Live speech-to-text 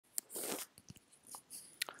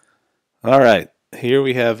All right, here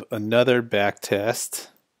we have another back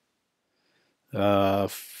test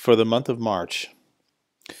for the month of March.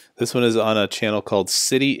 This one is on a channel called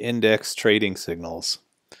City Index Trading Signals.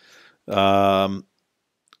 Um,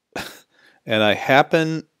 and I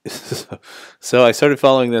happen, so I started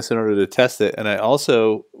following this in order to test it, and I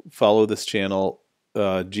also follow this channel,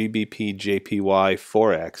 GBP JPY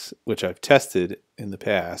Forex, which I've tested in the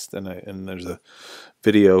past, and there's a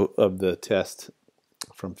video of the test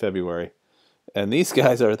from February. And these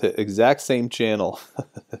guys are the exact same channel.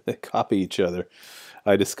 They copy each other,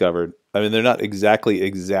 I discovered. I mean, they're not exactly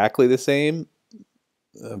the same,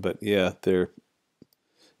 but yeah, they'll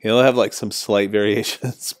have like some slight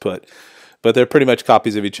variations, but they're pretty much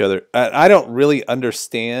copies of each other. I don't really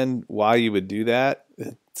understand why you would do that.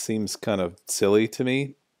 It seems kind of silly to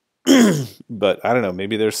me, but I don't know.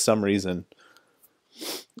 Maybe there's some reason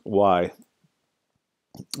why.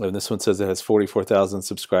 And this one says it has 44,000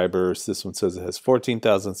 subscribers. This one says it has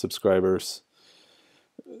 14,000 subscribers.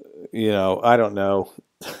 You know, I don't know.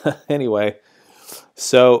 Anyway,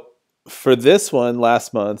 so for this one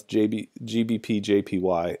last month, GBP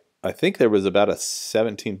JPY, I think there was about a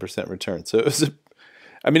 17% return. So it was,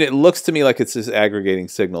 I mean, it looks to me like it's just aggregating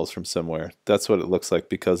signals from somewhere. That's what it looks like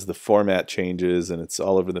because the format changes and it's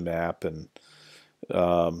all over the map. And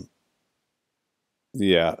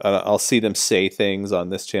yeah, I'll see them say things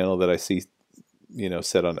on this channel that I see, you know,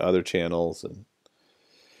 said on other channels. And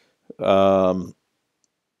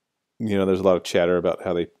you know, there's a lot of chatter about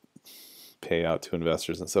how they pay out to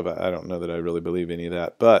investors and stuff. I don't know that I really believe any of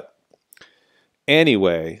that. But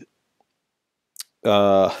anyway,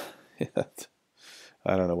 I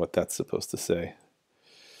don't know what that's supposed to say.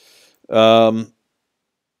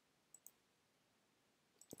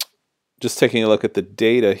 Just taking a look at the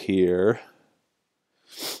data here.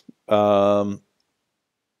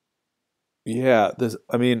 Yeah,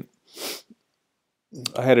 I mean,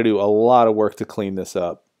 I had to do a lot of work to clean this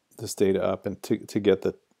data up, and to get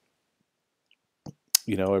the,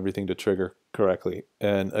 you know, everything to trigger correctly.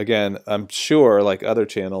 And again, I'm sure, like other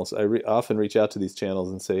channels, I often reach out to these channels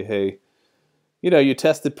and say, hey, you know, you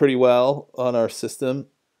tested pretty well on our system,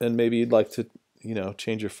 and maybe you'd like to, you know,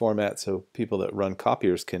 change your format so people that run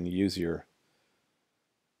copiers can use your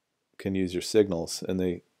signals. And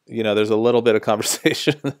they, you know, there's a little bit of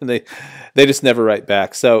conversation, and they just never write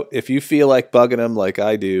back. So if you feel like bugging them like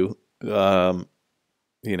I do,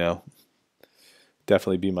 you know,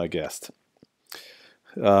 definitely be my guest.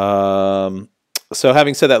 So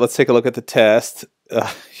having said that, let's take a look at the test.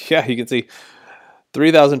 Yeah, you can see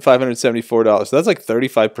 $3,574. So that's like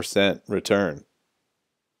 35% return.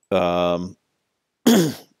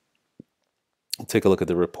 Take a look at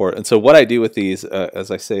the report. And so what I do with these, as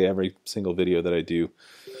I say every single video that I do,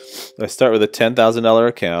 I start with a $10,000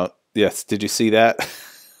 account. Yes, did you see that?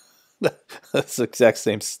 That's the exact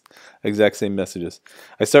same messages.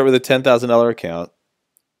 I start with a $10,000 account,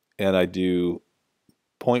 and I do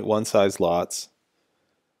 0.1 size lots.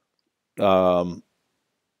 And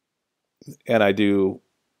I do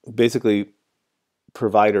basically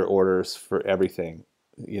provider orders for everything.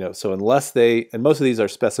 You know, so and most of these are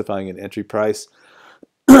specifying an entry price.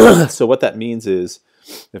 So what that means is,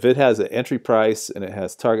 if it has an entry price and it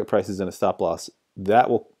has target prices and a stop loss, that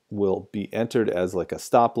will be entered as like a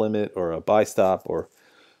stop limit or a buy stop, or,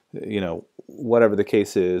 you know, whatever the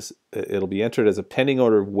case is. It'll be entered as a pending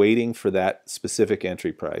order waiting for that specific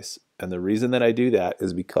entry price. And the reason that I do that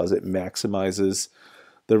is because it maximizes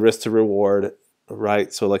the risk to reward,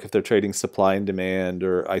 right? So like if they're trading supply and demand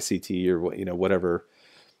or ICT or, you know, whatever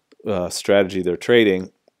strategy they're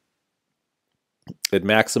trading, it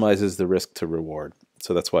maximizes the risk to reward.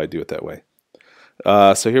 So that's why I do it that way.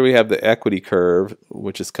 So here we have the equity curve,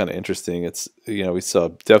 which is kind of interesting. It's, you know, we saw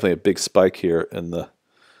definitely a big spike here in the,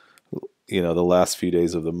 you know, the last few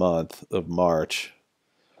days of the month of March.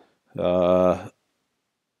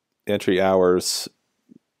 Entry hours,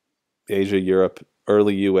 Asia, Europe,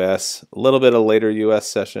 early US, a little bit of later US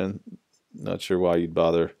session. Not sure why you'd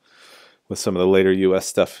bother with some of the later US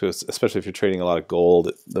stuff, especially if you're trading a lot of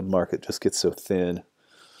gold. The market just gets so thin.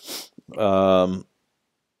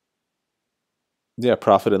 Yeah,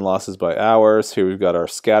 profit and losses by hours. Here we've got our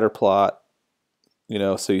scatter plot. You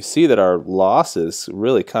know, so you see that our losses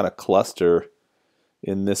really kind of cluster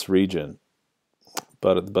in this region.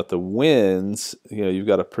 But the wins, you know, you've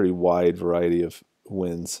got a pretty wide variety of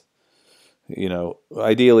wins. You know,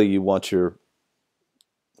 ideally you want your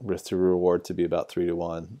risk to reward to be about 3 to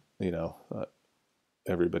 1. You know, I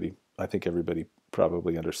think everybody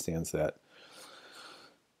probably understands that.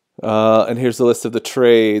 And here's the list of the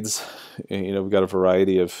trades. You know, we've got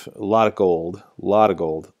a lot of gold,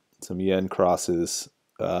 some yen crosses,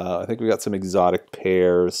 I think we got some exotic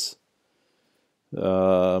pairs.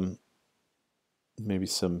 Maybe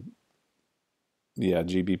some, yeah,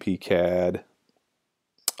 GBP CAD,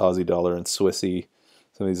 Aussie dollar, and Swissy.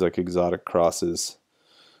 Some of these like exotic crosses.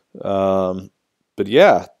 But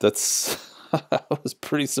yeah, that's I was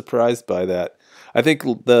pretty surprised by that. I think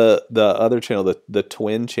the other channel, the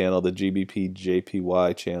twin channel, the GBP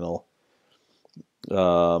JPY channel,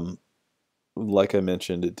 like I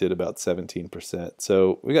mentioned, it did about 17%.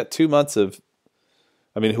 So we got 2 months of,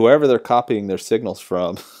 I mean, whoever they're copying their signals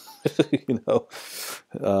from, you know,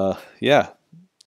 yeah,